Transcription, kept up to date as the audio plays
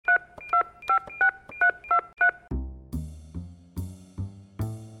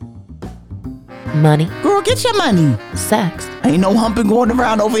Money. Girl, get your money. Sex. Ain't no humping going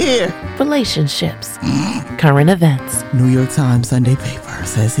around over here. Relationships. Current events. New York Times Sunday paper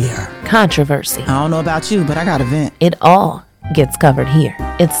says here. Controversy. I don't know about you, but I got a vent. It all gets covered here.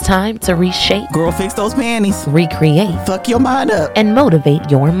 It's time to reshape, Girl, fix those panties. recreate, Fuck your mind up. and motivate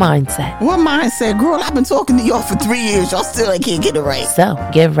your mindset. What mindset? Girl, I've been talking to y'all for 3 years. Y'all still can't get it right. So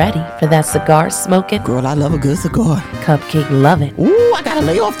get ready for that cigar smoking, Girl, I love a good cigar. cupcake loving, Ooh, I gotta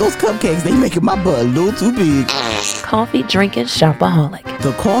lay off those cupcakes. They making my butt a little too big. coffee drinking shopaholic.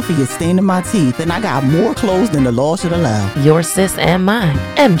 The coffee is staining my teeth, and I got more clothes than the law should allow. Your sis and mine,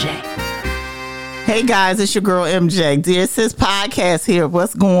 MJ. Hey guys, it's your girl MJ. Dear Sis Podcast here.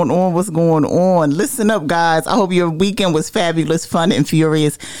 What's going on? What's going on? Listen up, guys. I hope your weekend was fabulous, fun, and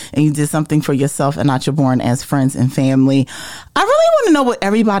furious, and you did something for yourself and not your boring as friends and family. I really want to know what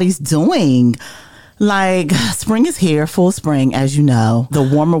everybody's doing. Like, spring is here, full spring, as you know. The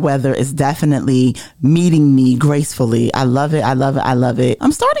warmer weather is definitely meeting me gracefully. I love it. I love it. I love it.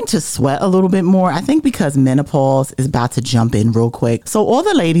 I'm starting to sweat a little bit more. I think because menopause is about to jump in real quick. So all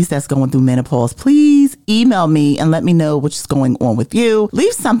the ladies that's going through menopause, please email me and let me know what's going on with you.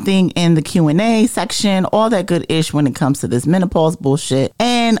 Leave something in the Q&A section, all that good ish when it comes to this menopause bullshit.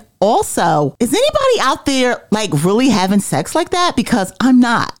 And also, is anybody out there like really having sex like that? Because I'm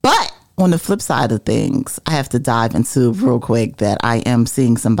not. But on the flip side of things, I have to dive into real quick that I am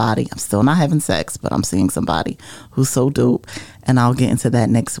seeing somebody. I'm still not having sex, but I'm seeing somebody who's so dope. And I'll get into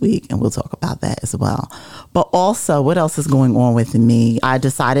that next week and we'll talk about that as well. But also, what else is going on with me? I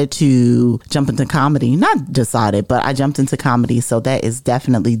decided to jump into comedy. Not decided, but I jumped into comedy. So that is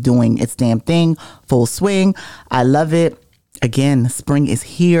definitely doing its damn thing. Full swing. I love it. Again, spring is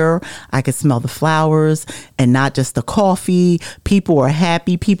here. I can smell the flowers and not just the coffee. People are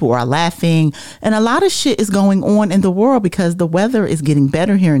happy. People are laughing. And a lot of shit is going on in the world because the weather is getting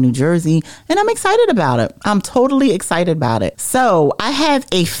better here in New Jersey. And I'm excited about it. I'm totally excited about it. So I have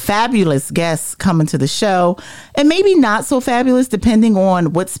a fabulous guest coming to the show, and maybe not so fabulous depending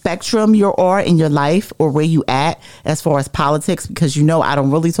on what spectrum you are in your life or where you at as far as politics, because you know I don't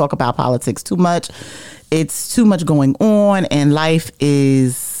really talk about politics too much. It's too much going on, and life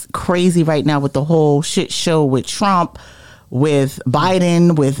is crazy right now with the whole shit show with Trump, with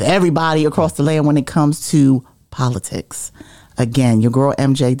Biden, with everybody across the land when it comes to politics. Again, your girl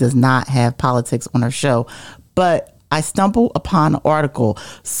MJ does not have politics on her show, but I stumbled upon an article.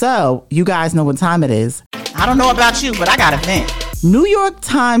 So you guys know what time it is. I don't know about you, but I got a vent. New York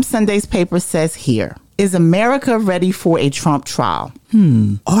Times Sunday's paper says here, is America ready for a Trump trial?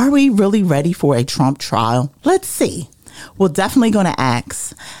 Are we really ready for a Trump trial? Let's see. We're definitely going to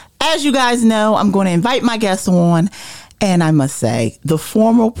ask. As you guys know, I'm going to invite my guests on. And I must say, the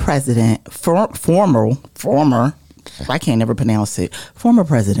former president, I can't never pronounce it, former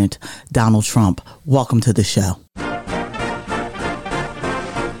President Donald Trump, welcome to the show.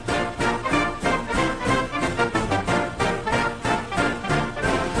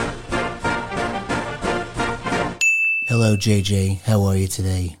 Hello, JJ. How are you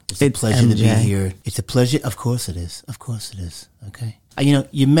today? It's a pleasure to be here. It's a pleasure. Of course it is. Of course it is. Okay.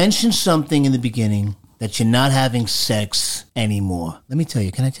 You mentioned something in the beginning that you're not having sex anymore. Let me tell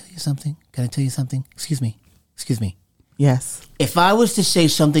you. Can I tell you something? Can I tell you something? Excuse me. Yes. If I was to say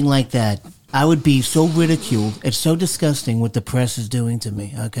something like that, I would be so ridiculed. It's so disgusting what the press is doing to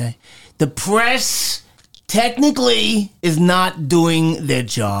me, okay? The press technically is not doing their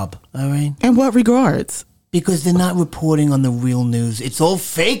job, all right? In what regards? Because they're not reporting on the real news. It's all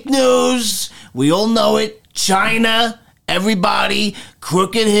fake news. We all know it. China, everybody,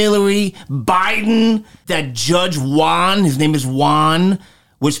 crooked Hillary, Biden, that Judge Juan, his name is Juan,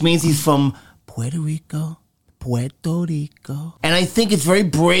 which means he's from Puerto Rico. And I think it's very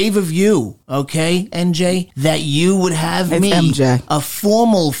brave of you, okay, NJ, that you would have it's me, MJ. a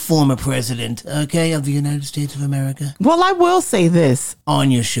former president, okay, of the United States of America. Well, I will say this.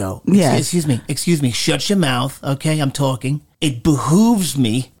 On your show. Yes. Excuse me. Shut your mouth, okay? I'm talking. It behooves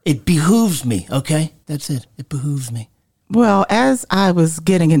me, okay? That's it. It behooves me. Well, as I was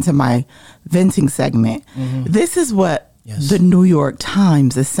getting into my venting segment, this is what the New York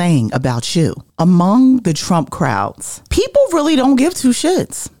Times is saying about you. Among the Trump crowds, people really don't give two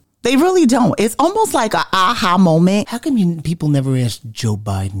shits. They really don't. It's almost like an aha moment. How come people never ask Joe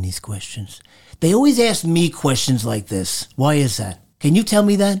Biden these questions? They always ask me questions like this. Why is that? Can you tell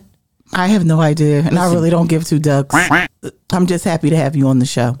me that? I have no idea, and I really don't give two ducks. I'm just happy to have you on the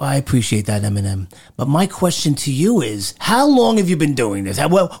show. I appreciate that, Eminem. But my question to you is, how long have you been doing this?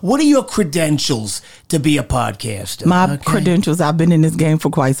 What are your credentials to be a podcaster? My credentials, I've been in this game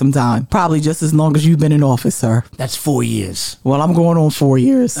for quite some time. Probably just as long as you've been in office, sir. That's 4 years. Well, I'm going on 4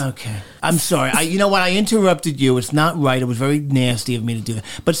 years. Okay. I'm sorry. You know what? I interrupted you. It's not right. It was very nasty of me to do that.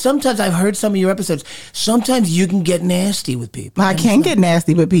 But sometimes I've heard some of your episodes. Sometimes you can get nasty with people. I can get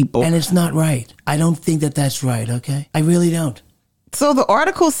nasty with people. And it's not right. I don't think that that's right, okay? I really don't. So the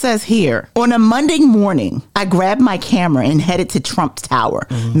article says here, on a Monday morning, I grabbed my camera and headed to Trump Tower,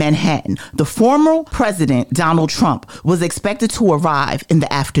 Manhattan. The former president, Donald Trump, was expected to arrive in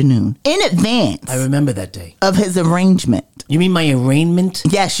the afternoon in advance. I remember that day. Of his arrangement. You mean my arraignment?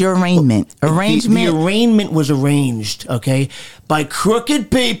 Yes, your arraignment. Arrangement. The arraignment was arranged, okay, by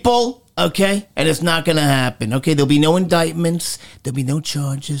crooked people, okay? And it's not going to happen, okay? There'll be no indictments. There'll be no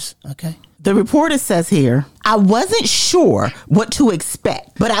charges, okay? The reporter says here, I wasn't sure what to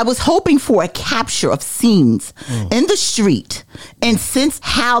expect, but I was hoping for a capture of scenes in the street and sense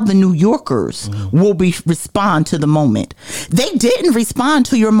how the New Yorkers will respond to the moment. They didn't respond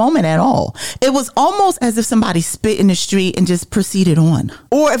to your moment at all. It was almost as if somebody spit in the street and just proceeded on.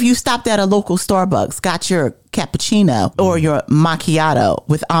 Or if you stopped at a local Starbucks, got your cappuccino or your macchiato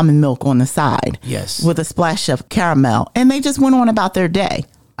with almond milk on the side. Yes. With a splash of caramel. And they just went on about their day.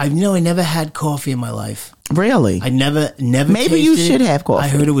 I never had coffee in my life. Really? I never Maybe you should have coffee. I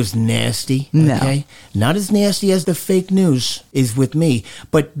heard it was nasty. No. Okay? Not as nasty as the fake news is with me.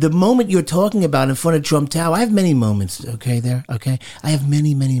 But the moment you're talking about in front of Trump Tower, I have many moments, okay? I have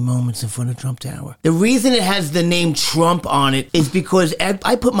many, many moments in front of Trump Tower. The reason it has the name Trump on it is because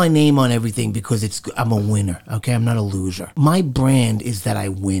I put my name on everything because I'm a winner, okay? I'm not a loser. My brand is that I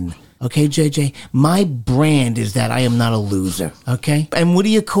win. Okay, JJ, my brand is that I am not a loser, okay? And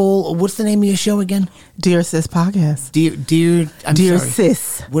what's the name of your show again? Dear Sis Podcast. Dear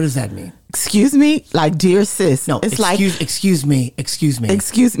Sis. What does that mean? Excuse me? Like Dear Sis. No, it's excuse me.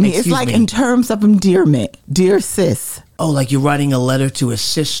 It's like in terms of endearment. Dear Sis. Oh, like you're writing a letter to a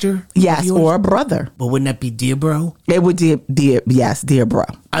sister? Yes, or a brother. But wouldn't that be dear bro? It would dear bro.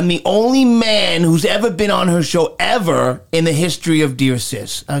 I'm the only man who's ever been on her show ever in the history of Dear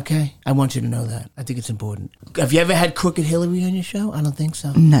Sis, okay? I want you to know that. I think it's important. Have you ever had Crooked Hillary on your show? I don't think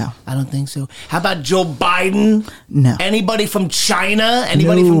so. No. I don't think so. How about Joe Biden? No. Anybody from China?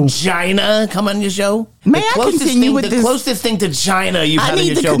 Anybody from China come on your show? May I continue with this? The closest thing to China you've had on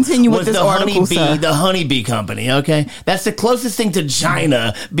your show was the Honeybee Company, okay? That's the closest thing to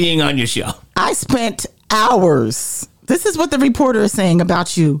China being on your show. I spent hours. This is what the reporter is saying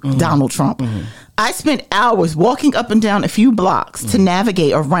about you, Donald Trump. I spent hours walking up and down a few blocks to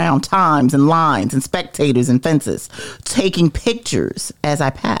navigate around times and lines and spectators and fences, taking pictures as I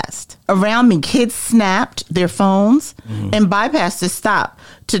passed. Around me, kids snapped their phones and bypassed the stop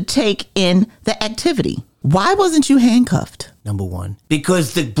to take in the activity. Why wasn't you handcuffed? Number one,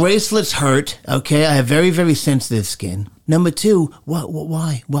 because the bracelets hurt. Okay, I have very, very sensitive skin. Number two,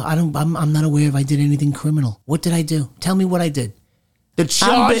 why? Well, I'm not aware if I did anything criminal. What did I do? Tell me what I did. The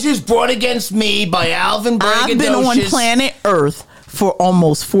charges brought against me by Alvin Braggadocious. I've been on planet Earth for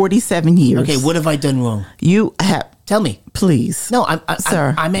almost 47 years. Okay, what have I done wrong? You have. Tell me. Please. No,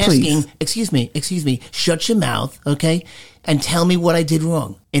 Sir, I'm asking, please. excuse me, shut your mouth, okay? And tell me what I did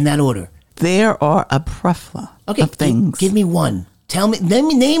wrong in that order. There are a plethora of things. Give me one.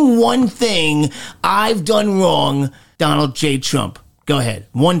 Name one thing I've done wrong, Donald J. Trump. Go ahead.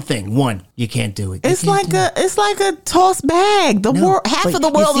 One thing. One. You can't do it. It's like a tossed bag. Half of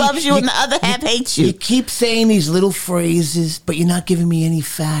the world loves you and the other half hates you. You keep saying these little phrases, but you're not giving me any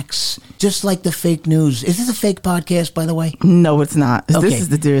facts. Just like the fake news. Is this a fake podcast, by the way? No, it's not. Okay. This is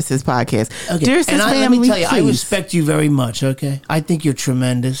the Dear Sis podcast. Okay. Dear Sis family, let me tell you, please. I respect you very much, okay? I think you're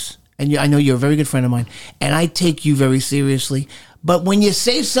tremendous. And I know you're a very good friend of mine. And I take you very seriously. But when you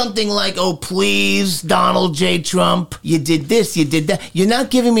say something like, oh, please, Donald J. Trump, you did this, you did that, you're not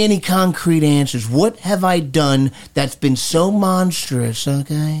giving me any concrete answers. What have I done that's been so monstrous,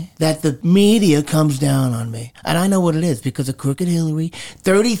 okay, that the media comes down on me? And I know what it is because of Crooked Hillary.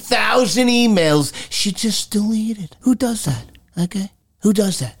 30,000 emails she just deleted. Who does that, okay? Who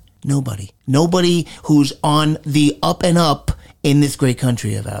does that? Nobody. Nobody who's on the up and up in this great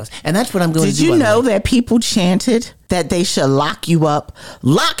country of ours. And that's what I'm going to do. Did you know that people chanted that they should lock you up?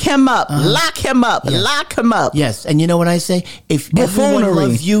 Lock him up, lock him up, lock him up. Yes, and you know what I say? If everyone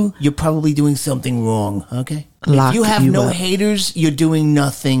loves you, you're probably doing something wrong, okay? If you have no haters, you're doing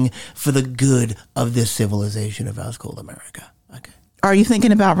nothing for the good of this civilization of ours called America, okay? Are you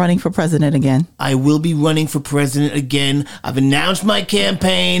thinking about running for president again? I will be running for president again. I've announced my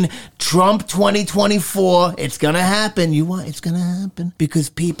campaign, Trump 2024. It's going to happen. It's going to happen because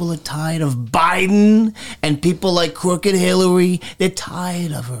people are tired of Biden and people like Crooked Hillary. They're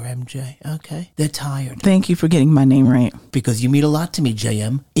tired of her, MJ. Okay? They're tired. Thank you for getting my name right. Because you mean a lot to me,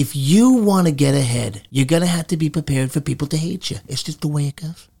 JM. If you want to get ahead, you're going to have to be prepared for people to hate you. It's just the way it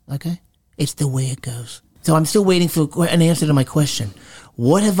goes. Okay? It's the way it goes. So I'm still waiting for an answer to my question.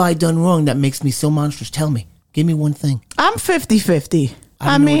 What have I done wrong that makes me so monstrous? Tell me. Give me one thing. I'm 50-50.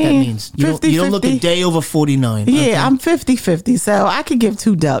 I don't know what that means. You don't look a day over 49. Yeah, okay? I'm 50-50, so I could give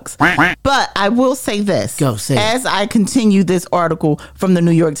two ducks. But I will say this. Go, say it. As I continue this article from the New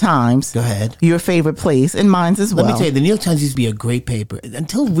York Times. Go ahead. Your favorite place, and mine's as well. Let me tell you, the New York Times used to be a great paper.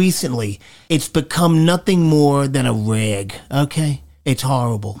 Until recently, it's become nothing more than a rag, okay? It's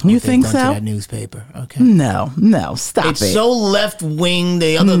horrible. You think so? so? To that newspaper, okay? No, stop It's it. so left wing.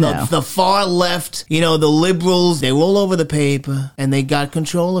 The far left, the liberals, they're all over the paper, and they got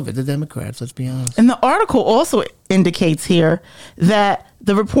control of it. The Democrats, let's be honest. And the article also indicates here that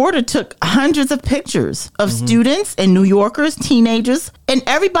the reporter took hundreds of pictures of students and New Yorkers, teenagers, and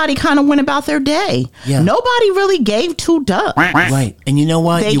everybody kind of went about their day. Yeah. Nobody really gave two ducks. Right. And you know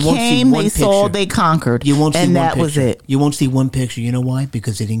what? They You won't see came, one they picture. saw, they conquered. You won't see and one that picture. was it. You won't see one picture. You know why?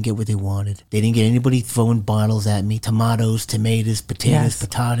 Because they didn't get what they wanted. They didn't get anybody throwing bottles at me. Tomatoes, potatoes, Yes.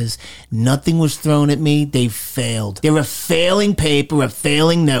 potatoes. Nothing was thrown at me. They failed. They're a failing paper, a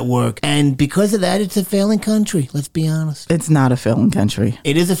failing network. And because of that, it's a failing country. Let's be honest. It's not a failing country.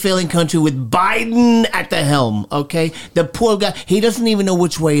 It is a failing country with Biden at the helm, okay? The poor guy, he doesn't even know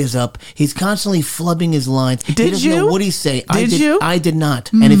which way is up. He's constantly flubbing his lines. He doesn't know what he's saying. I did not.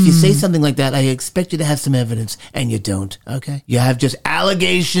 And if you say something like that, I expect you to have some evidence, and you don't, okay? You have just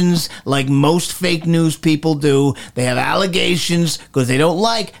allegations like most fake news people do. They have allegations because they don't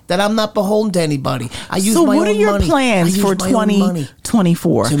like that I'm not beholden to anybody. I use So my what own are your money. plans for I use my own money.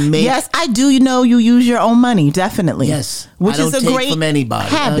 2024? To make- Yes, I do. You use your own money, definitely. Yes. Which I don't is a take great from anybody,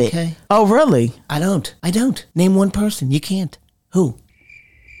 habit. okay? Oh, really? I don't. Name one person. You can't. Who?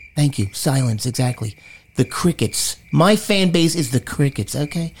 Thank you. Silence, exactly. The crickets. My fan base is the crickets,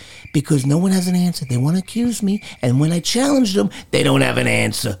 okay? Because no one has an answer. They want to accuse me, and when I challenge them, they don't have an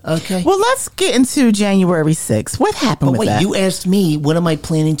answer, okay? Well, let's get into January 6th. What happened But with wait, that? you asked me, what am I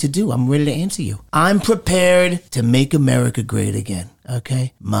planning to do? I'm ready to answer you. I'm prepared to make America great again,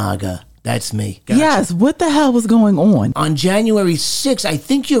 okay? MAGA. That's me. Gotcha. Yes, what the hell was going on? On January 6th, I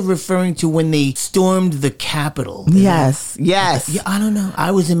think you're referring to when they stormed the Capitol. Yes. Yeah, I don't know.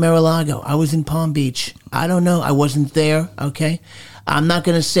 I was in Mar-a-Lago. I was in Palm Beach. I don't know. I wasn't there, okay? I'm not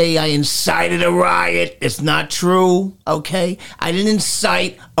going to say I incited a riot. It's not true, okay? I didn't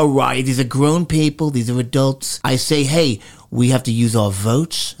incite a riot. These are grown people. These are adults. I say, hey, we have to use our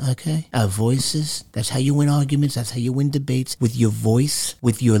votes, okay? Our voices. That's how you win arguments. That's how you win debates. With your voice,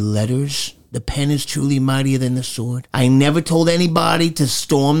 with your letters. The pen is truly mightier than the sword. I never told anybody to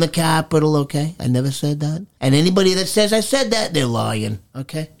storm the Capitol, okay? I never said that. And anybody that says I said that, they're lying,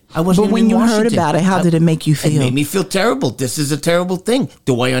 okay? I wasn't But when in you Washington. heard about it, how did it make you It feel? made me feel terrible. This is a terrible thing.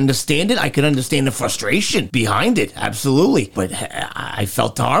 Do I understand it? I can understand the frustration behind it. Absolutely. But I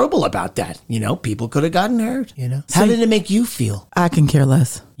felt horrible about that. People could have gotten hurt, How did it make you feel? I can care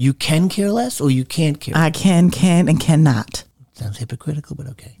less. You can care less or you can't care less? I can, and cannot. Sounds hypocritical, but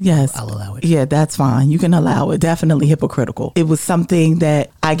okay. Yes. I'll allow it. Yeah, that's fine. You can allow it. Definitely hypocritical. It was something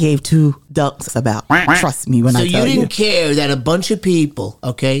that I gave two ducks about. Trust me when I tell So you you. didn't care that a bunch of people,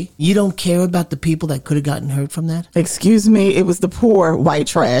 okay? You don't care about the people that could have gotten hurt from that? Excuse me, it was the poor white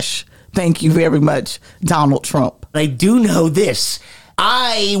trash. Thank you very much, Donald Trump. I do know this.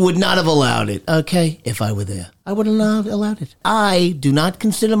 I would not have allowed it, okay, if I were there. I would not have allowed it. I do not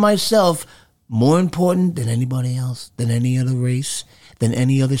consider myself more important than anybody else, than any other race, than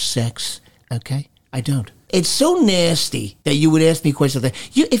any other sex, okay? I don't. It's so nasty that you would ask me questions like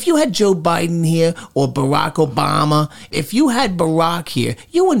that. If you had Joe Biden here or Barack Obama, if you had Barack here,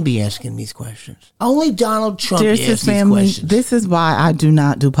 you wouldn't be asking these questions. Only Donald Trump Dear asks sis these family, questions. this is why I do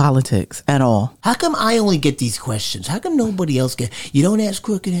not do politics at all. How come I only get these questions? How come nobody else get? You don't ask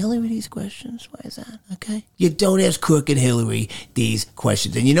Crooked Hillary these questions? Why is that? Okay? You don't ask Crooked Hillary these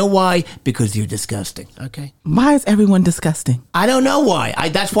questions. And you know why? Because you're disgusting. Okay? Why is everyone disgusting? I don't know why.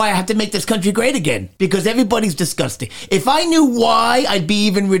 That's why I have to make this country great again. Because everybody's disgusting. If I knew why, I'd be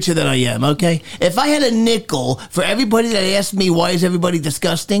even richer than I am, okay? If I had a nickel for everybody that asked me why is everybody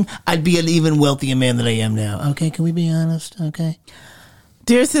disgusting, I'd be an even wealthier man than I am now. Okay? Can we be honest? Okay?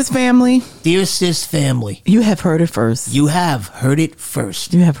 Dear sis family, Dear sis family, you have heard it first. you have heard it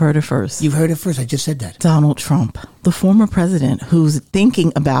first. You have heard it first. You've heard it first. I just said that. Donald Trump. the former president who's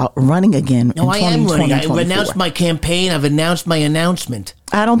thinking about running again No, I in am running. I've 2024. announced my campaign. I've announced my announcement.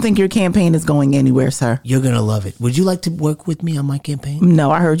 I don't think your campaign is going anywhere, sir. You're going to love it. Would you like to work with me on my campaign? No,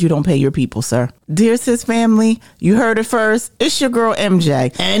 I heard you don't pay your people, sir. Dear Sis family, you heard it first. It's your girl,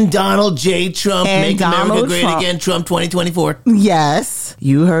 MJ. And Donald J. Trump. And Make America Donald great Trump. again, Trump 2024. Yes,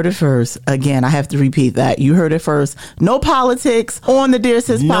 you heard it first. Again, I have to repeat that. You heard it first. No politics on the Dear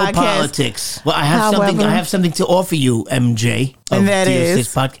Sis No podcast. politics. Well, I have However- I have something to offer you, MJ. And that Dear is?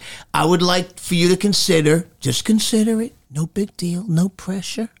 Sis podcast. I would like for you to just consider it. No big deal. No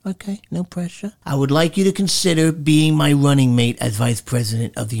pressure. Okay? No pressure. I would like you to consider being my running mate as Vice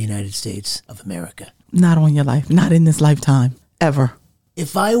President of the United States of America. Not on your life. Not in this lifetime. Ever.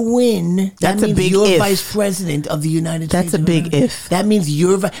 If I win, that That's a means big you're if. Vice President of the United States. That's a of big America. if. That means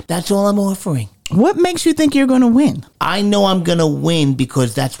that's all I'm offering. What makes you think you're going to win? I know I'm going to win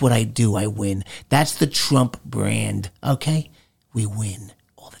because that's what I do. I win. That's the Trump brand. Okay? We win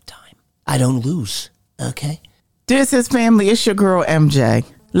all the time. I don't lose. Okay? Dear Sis family, it's your girl, MJ.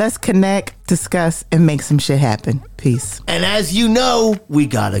 Let's connect, discuss, and make some shit happen. Peace. And as you know, we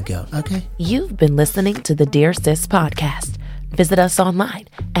gotta go. Okay? You've been listening to the Dear Sis podcast. Visit us online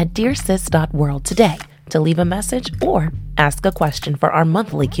at dearsis.world today to leave a message or ask a question for our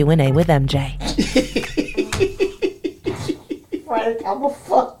monthly Q&A with MJ. Right, I'm gonna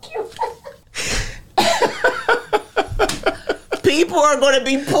fuck you. People are going to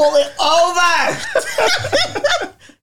be pulling over.